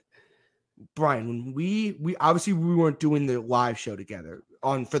 Brian, when we obviously we weren't doing the live show together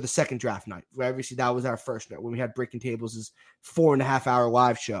for the second draft night. Obviously, that was our first night when we had Breaking Tables' 4.5 hour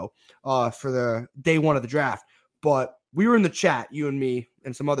live show for the day one of the draft. But we were in the chat, you and me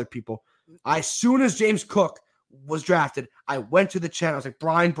and some other people. As soon as James Cook was drafted, I went to the chat. I was like,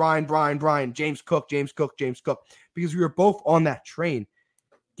 Brian, James Cook, because we were both on that train.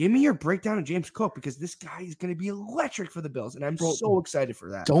 Give me your breakdown of James Cook, because this guy is going to be electric for the Bills, and I'm so excited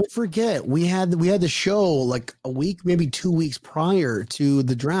for that. Don't forget, we had the show like a week, maybe 2 weeks prior to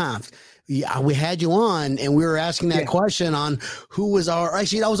the draft. Yeah, we had you on, and we were asking that question on who was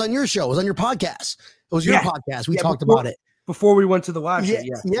actually, that was on your show. It was on your podcast. It was your podcast. We talked about it before we went to the live show.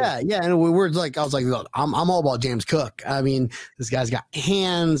 And we were like, I was like, look, I'm all about James Cook. I mean, this guy's got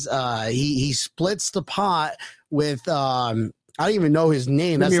hands. He splits the pot with I don't even know his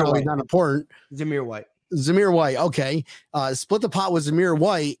name. That's not important. Zamir White. Okay. Split the pot with Zamir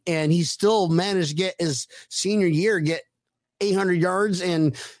White, and he still managed to get his senior year, get 800 yards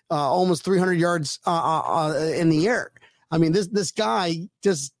and almost 300 yards in the air. I mean, this guy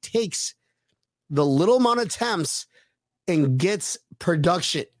just takes the little amount of attempts and gets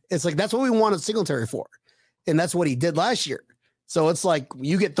production. It's like, that's what we wanted Singletary for. And that's what he did last year. So it's like,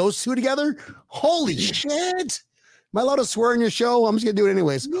 you get those two together. Holy shit. Am I allowed to swear on your show? I'm just going to do it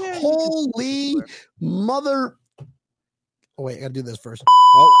anyways. Yeah, holy mother. Oh, wait, I got to do this first.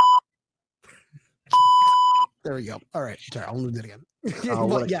 Oh. There we go. All right. Sorry, I'll do it again.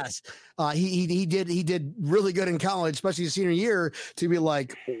 But yes, he did really good in college, especially his senior year, to be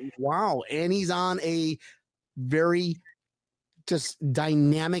like, wow. And he's on a very just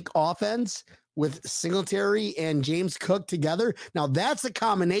dynamic offense with Singletary and James Cook together. Now that's the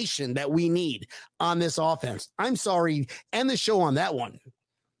combination that we need on this offense. I'm sorry. End the show on that one.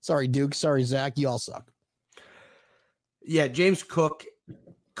 Sorry, Duke. Sorry, Zach. You all suck. Yeah, James Cook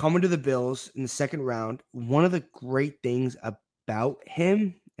coming to the Bills in the second round. One of the great things about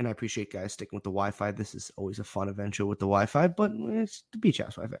him, and I appreciate guys sticking with the Wi-Fi. This is always a fun adventure with the Wi-Fi, but it's the Beach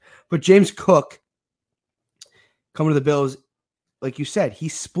House Wi-Fi. But James Cook coming to the Bills, like you said, he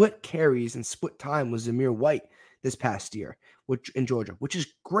split carries and split time with Zamir White this past year, in Georgia, which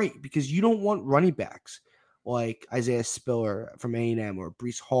is great because you don't want running backs like Isaiah Spiller from A&M or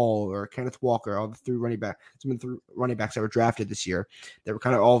Breece Hall or Kenneth Walker, all the three running backs that were drafted this year that were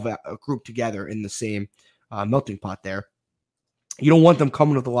kind of all grouped together in the same melting pot there. You don't want them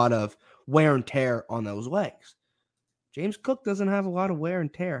coming with a lot of wear and tear on those legs. James Cook doesn't have a lot of wear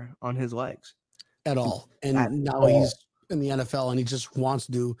and tear on his legs. At all. And now he's in the NFL and he just wants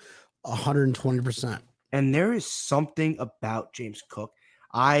to do 120%. And there is something about James Cook.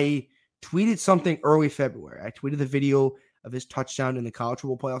 I tweeted something early February. I tweeted the video of his touchdown in the college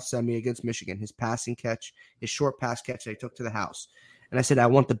football playoff semi against Michigan, his passing catch, his short pass catch that he took to the house. And I said, I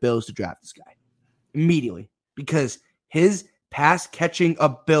want the Bills to draft this guy immediately because his pass catching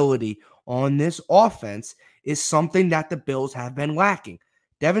ability on this offense is something that the Bills have been lacking.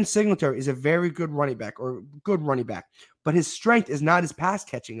 Devin Singletary is a very good running back, but his strength is not his pass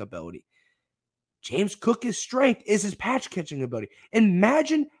catching ability. James Cook's strength is his pass catching ability.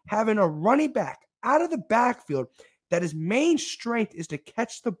 Imagine having a running back out of the backfield that his main strength is to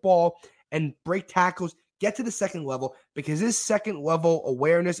catch the ball and break tackles, get to the second level, because his second level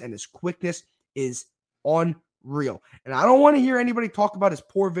awareness and his quickness is unreal. And I don't want to hear anybody talk about his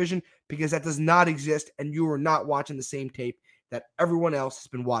poor vision because that does not exist and you are not watching the same tape that everyone else has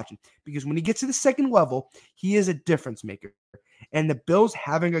been watching. Because when he gets to the second level, he is a difference maker. And the Bills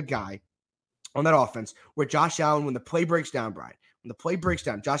having a guy on that offense where Josh Allen, when the play breaks down, Brian,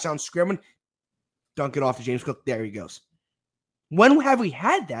 Josh Allen scrambling, dunk it off to James Cook. There he goes. When have we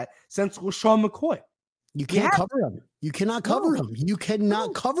had that since LaShawn McCoy? You can't cover him. You cannot cover him. You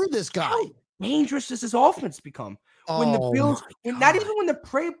cannot cover this guy. How dangerous does this offense become? When the Bills, not even when the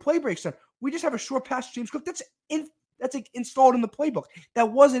play breaks down, we just have a short pass to James Cook. That's like installed in the playbook.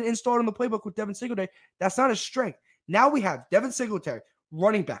 That wasn't installed in the playbook with Devin Singletary. That's not his strength. Now we have Devin Singletary,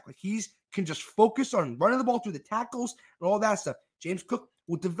 running back. Like he can just focus on running the ball through the tackles and all that stuff. James Cook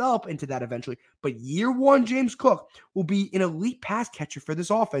will develop into that eventually. But year one, James Cook will be an elite pass catcher for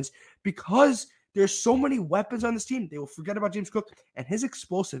this offense because There's so many weapons on this team. They will forget about James Cook and his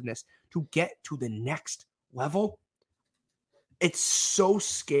explosiveness to get to the next level. It's so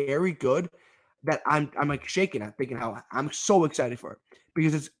scary good that I'm like shaking at thinking how I'm so excited for it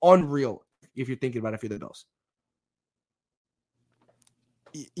because it's unreal if you're thinking about it for the Bills.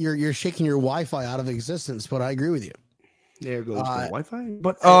 You're shaking your Wi-Fi out of existence, but I agree with you. There goes the Wi-Fi.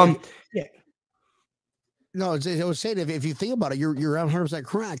 But yeah. No, I was saying if you think about it, you're 100%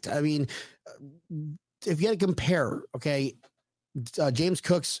 correct. I mean, if you had to compare, okay, James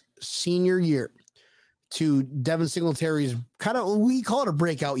Cook's senior year to Devin Singletary's we call it a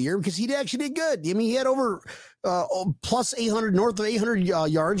breakout year because he actually did good. I mean, he had over plus 800, north of 800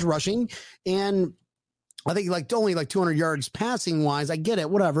 yards rushing, and I think only 200 yards passing wise. I get it,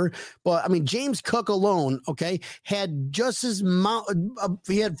 whatever. But I mean, James Cook alone, okay, had just as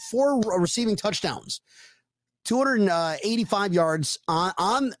he had 4 receiving touchdowns, 285 yards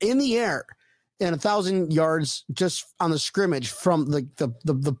on in the air, and 1,000 yards just on the scrimmage from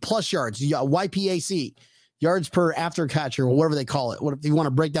the plus yards, YPAC, yards per after catcher, or whatever they call it. What if you want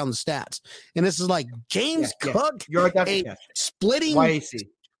to break down the stats? And this is like James Cook,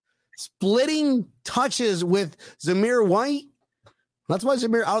 splitting touches with Zamir White. That's why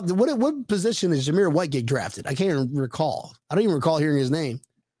Zamir. What position is Zamir White get drafted? I can't even recall. I don't even recall hearing his name.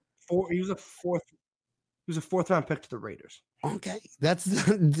 He was a fourth round pick to the Raiders. Okay, that's.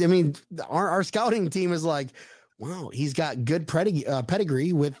 I mean, our scouting team is like, wow, he's got good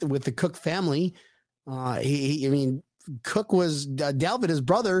pedigree with the Cook family. I mean, Cook was Dalvin, his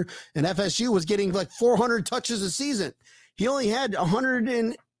brother, and FSU was getting like 400 touches a season. He only had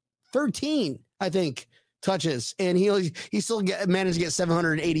 113, I think, touches, and he still managed to get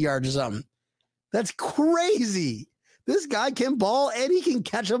 780 yards or something. That's crazy. This guy can ball and he can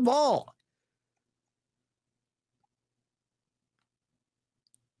catch a ball.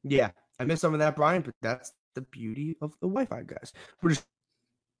 Yeah, I missed some of that, Brian, but that's the beauty of the Wi-Fi, guys. We're just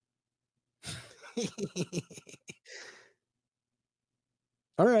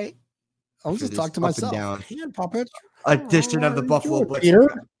all right. I'll just talk to myself. Hand puppets. Edition of the Buffalo Blitz.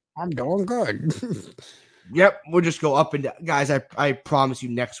 I'm doing good. Yep, we'll just go up and down. Guys, I promise you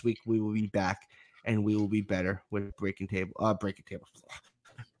next week we will be back and we will be better with breaking table.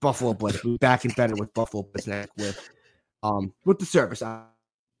 Buffalo Blitz. We'll be back and better with Buffalo Blitz next with the service.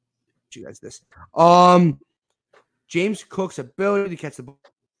 You guys this. James Cook's ability to catch the ball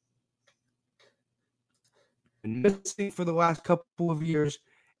been missing for the last couple of years,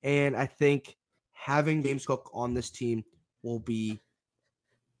 and I think having James Cook on this team will be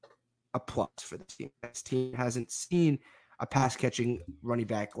a plus for the team. This team hasn't seen a pass-catching running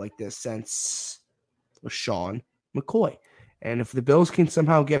back like this since LaShawn McCoy. And if the Bills can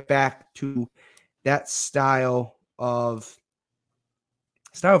somehow get back to that style of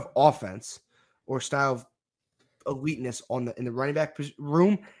offense or style of eliteness in the running back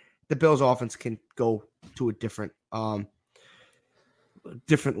room, the Bills offense can go to a different level.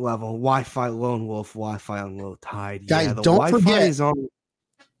 Wi-Fi lone wolf, Wi-Fi on low tide. Guys, yeah,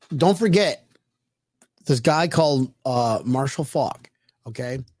 don't forget this guy called Marshall Faulk.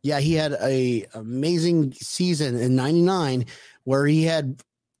 Okay. Yeah, he had a amazing season in 99 where he had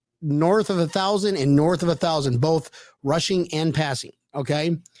north of 1,000 and north of 1,000, both rushing and passing.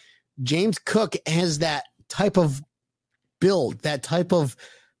 Okay. James Cook has that type of build, that type of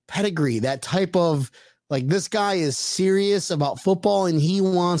pedigree, that type of this guy is serious about football and he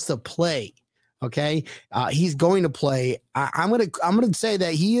wants to play. Okay. He's going to play. I'm going to say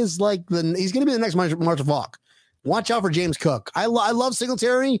that he is he's going to be the next Marshall Faulk. Watch out for James Cook. I love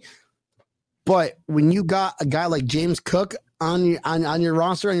Singletary, but when you got a guy like James Cook on your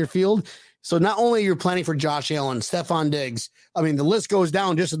roster, on your field, so not only you're planning for Josh Allen, Stephon Diggs, I mean, the list goes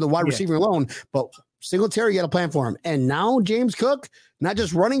down just in the wide receiver alone, but Singletary, you got a plan for him. And now James Cook, not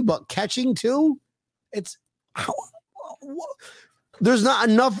just running, but catching too. There's not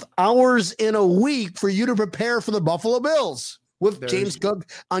enough hours in a week for you to prepare for the Buffalo Bills with James Cook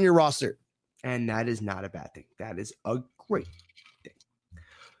on your roster. And that is not a bad thing. That is a great thing.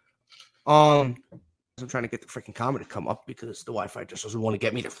 I'm trying to get the freaking comment to come up because the Wi-Fi just doesn't want to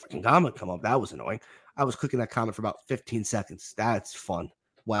get me the freaking comment to come up. That was annoying. I was clicking that comment for about 15 seconds. That's fun.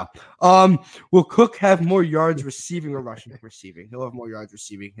 Wow. Will Cook have more yards receiving or rushing? Receiving. He'll have more yards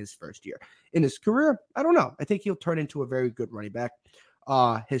receiving his first year. In his career, I don't know. I think he'll turn into a very good running back.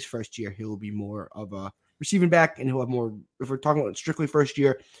 His first year, he will be more of a receiving back, and he'll have more, if we're talking about strictly first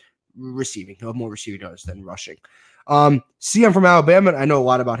year, receiving. He'll have more receiving yards than rushing. CM from Alabama, I know a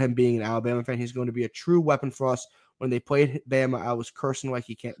lot about him being an Alabama fan. He's going to be a true weapon for us. When they played Bama, I was cursing like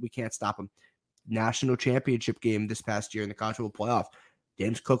we can't stop him. National championship game this past year in the college football playoff.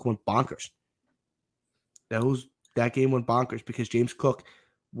 James Cook went bonkers. that game went bonkers because James Cook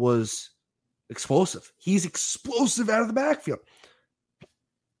was explosive. He's explosive out of the backfield.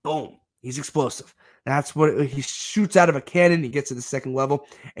 Boom. He's explosive. That's what he shoots out of a cannon. He gets to the second level,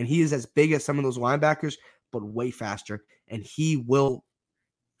 and he is as big as some of those linebackers, but way faster. And he will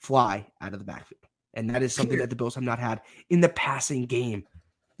fly out of the backfield. And that is something that the Bills have not had in the passing game.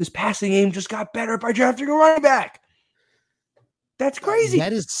 This passing game just got better by drafting a running back. That's crazy.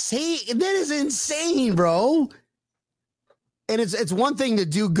 That is insane, bro. And it's one thing to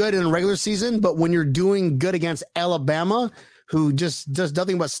do good in a regular season, but when you're doing good against Alabama, who just does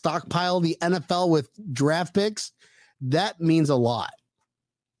nothing but stockpile the NFL with draft picks, that means a lot.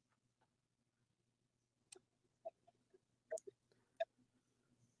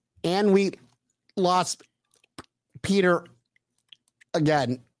 And we lost Peter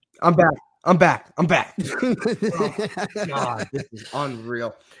again. I'm back. Oh, God, this is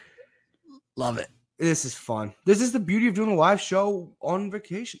unreal. Love it. This is fun. This is the beauty of doing a live show on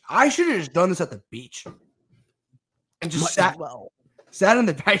vacation. I should have just done this at the beach and just sat on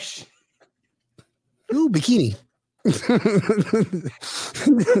the beach. Ooh, bikini.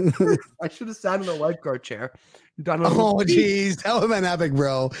 I should have sat in the lifeguard chair. Oh, geez. That would have been epic,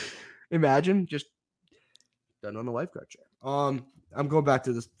 bro. Imagine just done on the lifeguard chair. I'm going back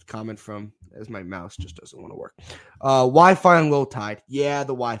to this comment from, as my mouse just doesn't want to work. Wi-Fi on low tide. Yeah,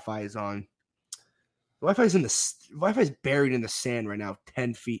 the Wi-Fi is on. The Wi-Fi is buried in the sand right now,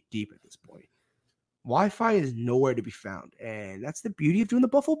 10 feet deep at this point. Wi-Fi is nowhere to be found, and that's the beauty of doing the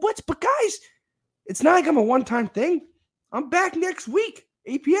Buffalo Blitz. But guys, it's not like I'm a one-time thing. I'm back next week,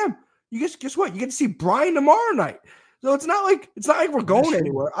 8 p.m. You guess what? You get to see Brian tomorrow night. So it's not like we're going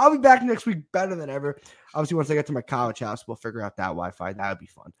anywhere. I'll be back next week better than ever. Obviously, once I get to my college house, we'll figure out that Wi-Fi. That would be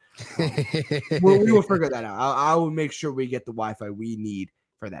fun. We will figure that out. I will make sure we get the Wi-Fi we need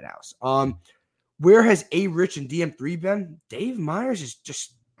for that house. Where has A. Rich and DM3 been? Dave Myers is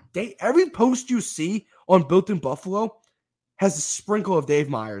just every post you see on Built in Buffalo has a sprinkle of Dave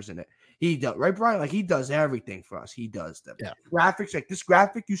Myers in it. He does, right, Brian? Like, he does everything for us. He does them. Yeah. Graphics, like this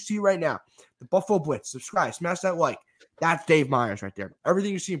graphic you see right now, the Buffalo Blitz. Subscribe, smash that like. That's Dave Myers right there.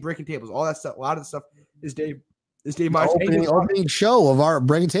 Everything you see in Breaking Tables, all that stuff, a lot of the stuff is Dave Myers. The opening show of our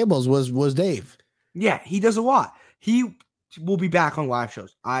Breaking Tables was Dave. Yeah, he does a lot. He will be back on live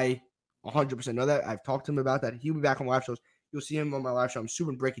shows. I 100% know that. I've talked to him about that. He'll be back on live shows. You'll see him on my live show. I'm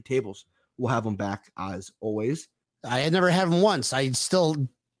super Breaking Tables. We'll have him back as always. I had never had him once. I still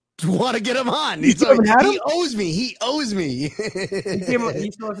want to get him on. He owes me. He still hasn't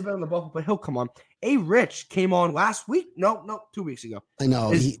been on the Buffalo, but he'll come on. A. Rich came on last week. No, 2 weeks ago. I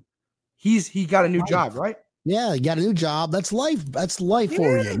know. He got a new job, right? Yeah, he got a new job. That's life. That's life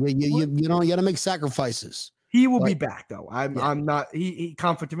for you. You know, you got to make sacrifices. He will be back though. I'm not. He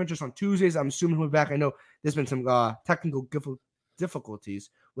conflict of interest on Tuesdays. I'm assuming he'll be back. I know there's been some technical difficulties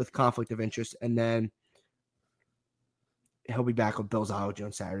with conflict of interest, and then he'll be back with Bill's Ology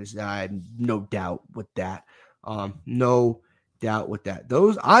on Saturdays. I have no doubt with that. No doubt with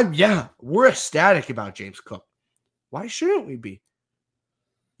that. We're ecstatic about James Cook. Why shouldn't we be?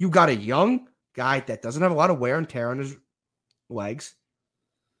 You got a young guy that doesn't have a lot of wear and tear on his legs,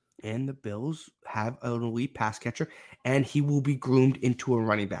 and the Bills have an elite pass catcher, and he will be groomed into a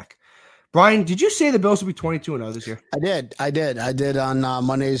running back. Brian, did you say the Bills will be 22-0 this year? I did on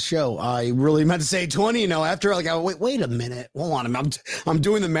Monday's show. I really meant to say 20. After wait a minute. Hold on. I'm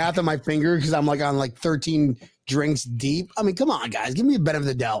doing the math on my finger because I'm on 13 drinks deep. I mean, come on, guys, give me a benefit of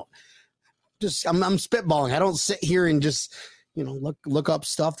the doubt. I'm spitballing. I don't sit here and just look up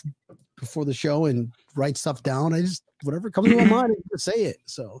stuff before the show and write stuff down. I just whatever comes to my mind, I just say it.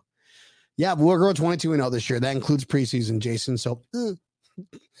 So yeah, we'll go 22-0 this year. That includes preseason, Jason. So.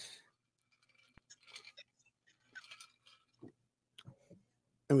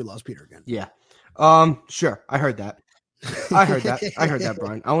 And we lost Peter again. Yeah. Sure. I heard that. I heard that,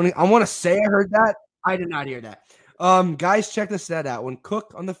 Brian. I want to say I heard that. I did not hear that. Guys, check this stat out. When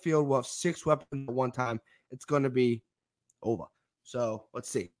Cook on the field will have 6 weapons at one time, it's going to be over. So let's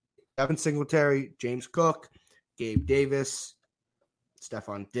see. Evan Singletary, James Cook, Gabe Davis,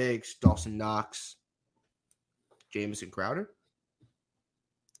 Stephon Diggs, Dawson Knox, Jamison Crowder.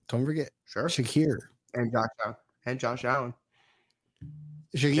 Don't forget. Sure. Shakir. And Josh Allen.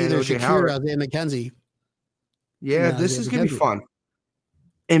 Either Shakir or Isaiah McKenzie. Yeah, this is going to be fun.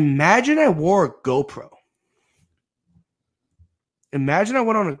 Imagine I wore a GoPro. Imagine I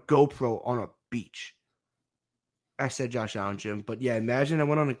went on a GoPro on a beach. I said Josh Allen, Jim, but yeah, imagine I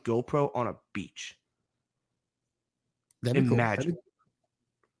went on a GoPro on a beach. That'd be imagine. Cool.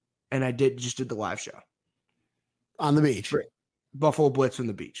 And I just did the live show. On the beach. Buffalo Blitz on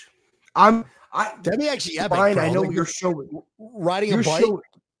the beach. That'd be actually epic. Brian, bro. I know like your show. riding a bike.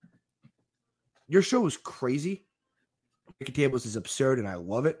 Your show is crazy. Breaking Tables is absurd, and I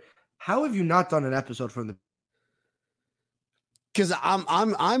love it. How have you not done an episode from the? Because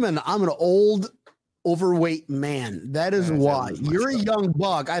I'm an old overweight man. That is why. You're a young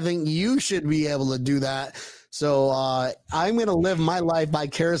buck. I think you should be able to do that. So I'm gonna live my life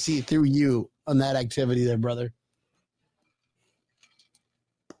vicariously through you on that activity there, brother.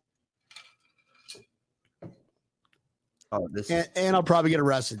 Oh, this and I'll probably get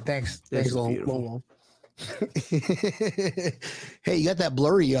arrested. Thanks, Lone. Hey, you got that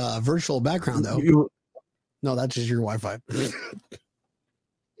blurry virtual background though. No, that's just your Wi-Fi.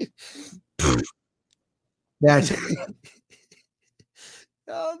 That's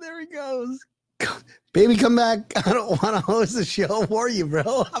oh, there he goes. Baby, come back. I don't want to host the show for you,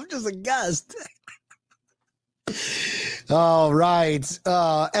 bro. I'm just a guest. All right.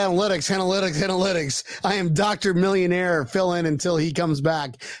 Analytics. I am Dr. Millionaire. Fill in until he comes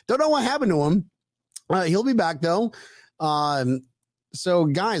back. Don't know what happened to him. He'll be back, though. So,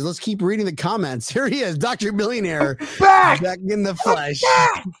 guys, let's keep reading the comments. Here he is, Dr. Millionaire. Back in the flesh.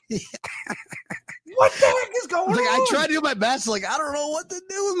 What the heck is going on? I try to do my best. I don't know what to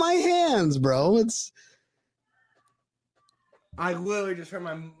do with my hands, bro. I literally just heard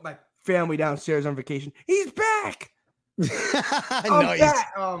my family downstairs on vacation. He's back. Nice.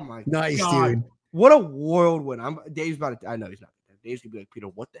 Back. Oh my nice, God. Dude. What a whirlwind. Dave's about to. I know he's not. Dave's gonna be like, Peter,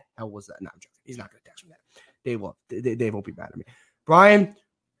 what the hell was that? No, I'm joking. He's not gonna text me that. Dave won't be mad at me. Brian,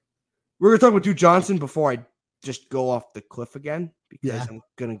 we're gonna talk about Duke Johnson before I just go off the cliff again, because I'm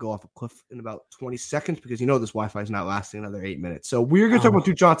gonna go off a cliff in about 20 seconds because this Wi-Fi is not lasting another 8 minutes. So we're gonna talk about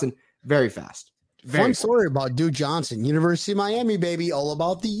Duke Johnson very fast. Fun story about Duke Johnson, University of Miami, baby, all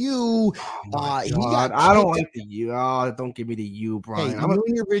about the U. I don't like the U. Oh, don't give me the U, Brian. Hey, you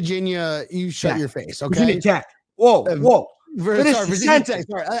and your Virginia, you shut your face, okay? Virginia Tech. Whoa. Virginia Tech.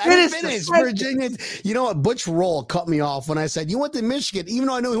 Sorry, I didn't finish. Virginia. You know what? Butch Roll cut me off when I said, you went to Michigan. Even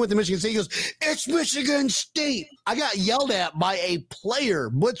though I know he went to Michigan State, he goes, it's Michigan State. I got yelled at by a player,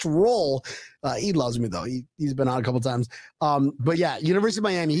 Butch Roll. He loves me, though. He's been on a couple times. But yeah, University of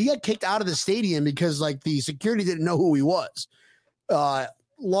Miami, he got kicked out of the stadium because the security didn't know who he was.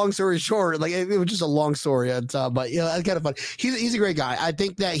 Long story short, it was just a long story, but it's kind of fun. He's a great guy. I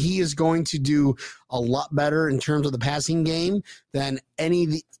think that he is going to do a lot better in terms of the passing game than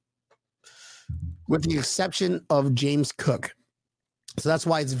with the exception of James Cook. So that's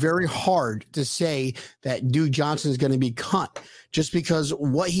why it's very hard to say that Duke Johnson is going to be cut, just because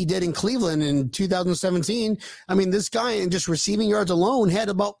what he did in Cleveland in 2017. I mean, this guy in just receiving yards alone had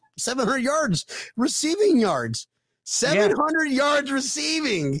about 700 yards receiving yards. 700 yards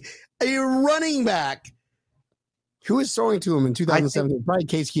receiving, a running back. Who was throwing to him in 2017? Probably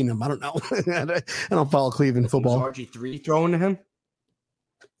Case Keenum. I don't know. I don't follow Cleveland football. Was RG3 throwing to him?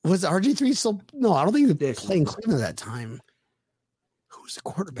 Was RG3 still? No, I don't think he was playing Cleveland at that time. Who's the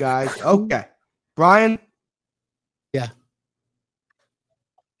quarterback? Guys, okay. Brian? Yeah.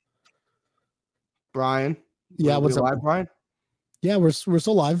 Brian? Yeah, what's up? Live, Brian? Yeah, we're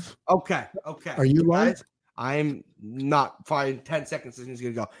still live. Okay. Are you live? I'm not. Fine. 10 seconds. This is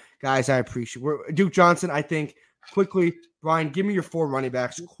going to go. Guys, I appreciate Duke Johnson, I think, quickly. Brian, give me your 4 running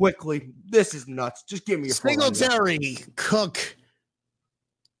backs quickly. This is nuts. Just give me your Singletary, Cook,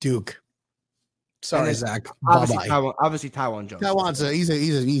 Duke. Sorry, Zach. Obviously, Taiwan Jones.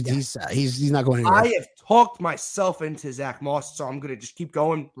 He's not going anywhere. I have talked myself into Zach Moss, so I'm going to just keep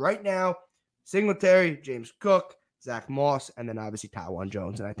going right now. Singletary, James Cook, Zach Moss, and then obviously Taiwan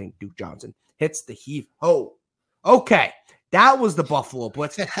Jones, and I think Duke Johnson hits the heave-ho. Okay, that was the Buffalo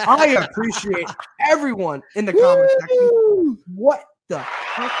Blitz. I appreciate everyone in the comment section. What the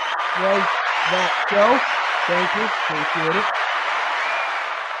heck was that, Joe? Thank you. Appreciate it.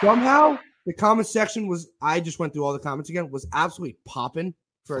 Somehow, the comment section I just went through all the comments again, was absolutely popping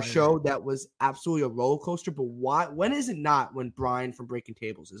for a show that was absolutely a roller coaster. But why? When is it not when Brian from Breaking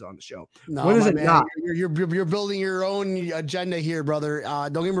Tables is on the show? No, when is it not? You're building your own agenda here, brother.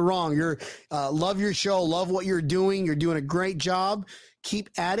 Don't get me wrong. Love your show. Love what you're doing. You're doing a great job. Keep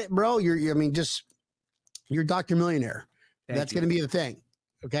at it, bro. You're Dr. Millionaire. That's going to be the thing.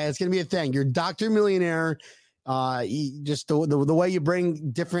 Okay, it's going to be a thing. You're Dr. Millionaire. Just the way you bring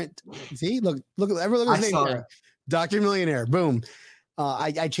different. See, look at his name there. Dr. Millionaire. Boom.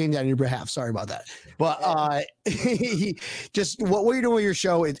 I changed that on your behalf. Sorry about that. But just what you're doing with your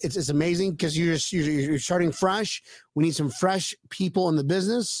show, it's amazing because you're starting fresh. We need some fresh people in the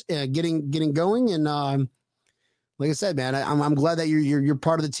business, getting going. And like I said, man, I'm glad that you're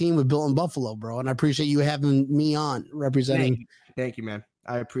part of the team with Built in Buffalo, bro. And I appreciate you having me on representing. Thank you, man.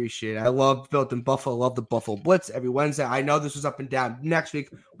 I appreciate it. I love Built in Buffalo. Love the Buffalo Blitz every Wednesday. I know this was up and down. Next week,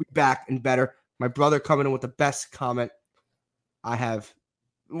 we'll be back and better. My brother coming in with the best comment. I have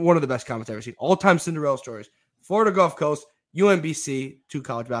one of the best comments I've ever seen. All-time Cinderella stories. Florida Gulf Coast, UMBC, 2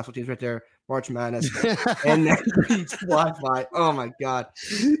 college basketball teams right there. March Madness. And next week's Wi-Fi. Oh, my God.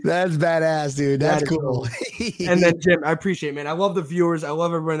 That's badass, dude. That's cool. And then, Jim, I appreciate it, man. I love the viewers. I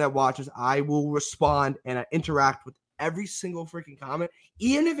love everyone that watches. I will respond and I interact with every single freaking comment,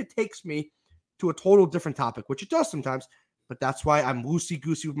 even if it takes me to a total different topic, which it does sometimes. But that's why I'm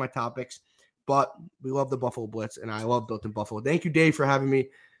loosey-goosey with my topics. But we love the Buffalo Blitz, and I love Built in Buffalo. Thank you, Dave, for having me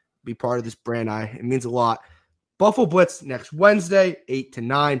be part of this brand. It means a lot. Buffalo Blitz next Wednesday, 8 to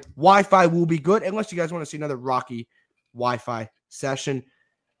 9. Wi-Fi will be good, unless you guys want to see another rocky Wi-Fi session.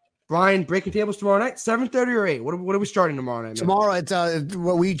 Brian, breaking tables tomorrow night, 7:30 or 8? What are we starting tomorrow night, man? Tomorrow, it's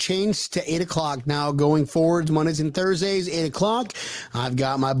what we changed to 8 o'clock now, going forward, Mondays and Thursdays, 8 o'clock. I've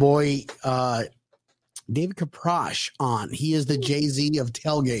got my boy David Kaprosh on. He is the Jay-Z of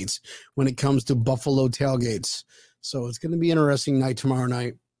tailgates when it comes to Buffalo tailgates. So it's going to be an interesting night tomorrow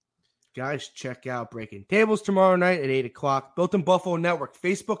night. Guys, check out Breaking Tables tomorrow night at 8 o'clock. Built in Buffalo Network,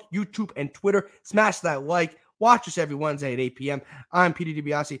 Facebook, YouTube, and Twitter. Smash that like. Watch us every Wednesday at 8 p.m. I'm Peter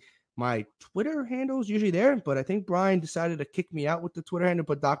DiBiase. My Twitter handle is usually there, but I think Brian decided to kick me out with the Twitter handle,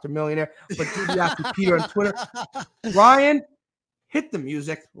 put Dr. Millionaire, but DiBiase Peter on Twitter. Brian, hit the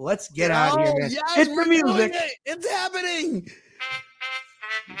music. Let's get out of here, man. Yes, hit the music. It's happening.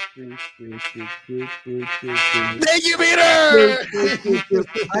 Thank Thank you, Peter.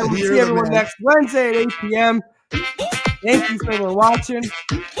 I will see everyone next Wednesday at 8 p.m. Thank you for watching.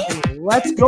 And let's go.